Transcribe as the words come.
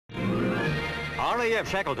RAF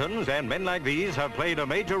Shackletons and men like these have played a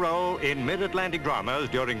major role in mid-Atlantic dramas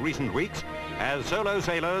during recent weeks as solo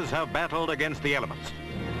sailors have battled against the elements.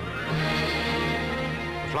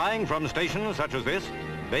 Flying from stations such as this,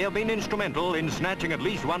 they have been instrumental in snatching at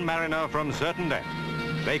least one mariner from certain death.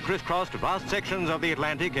 They crisscrossed vast sections of the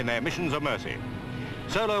Atlantic in their missions of mercy.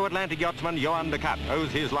 Solo Atlantic yachtsman Joan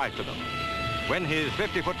owes his life to them. When his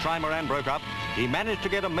 50-foot trimaran broke up, he managed to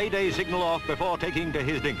get a mayday signal off before taking to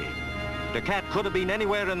his dinghy. The cat could have been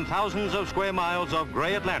anywhere in thousands of square miles of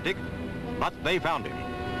grey Atlantic, but they found him.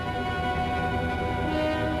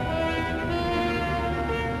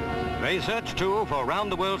 They searched too for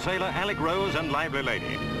round-the-world sailor Alec and Lively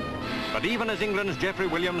Lady. But even as England's Geoffrey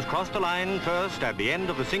Williams crossed the line first at the end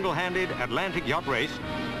of the single-handed Atlantic yacht race,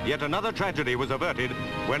 yet another tragedy was averted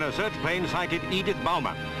when a search plane sighted Edith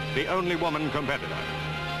Baumann, the only woman competitor.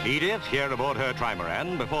 Edith, here aboard her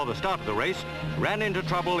trimaran before the start of the race, ran into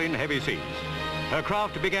trouble in heavy seas. Her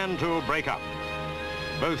craft began to break up.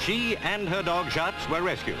 Both she and her dog Schatz were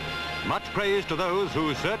rescued. Much praise to those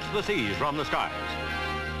who searched the seas from the skies.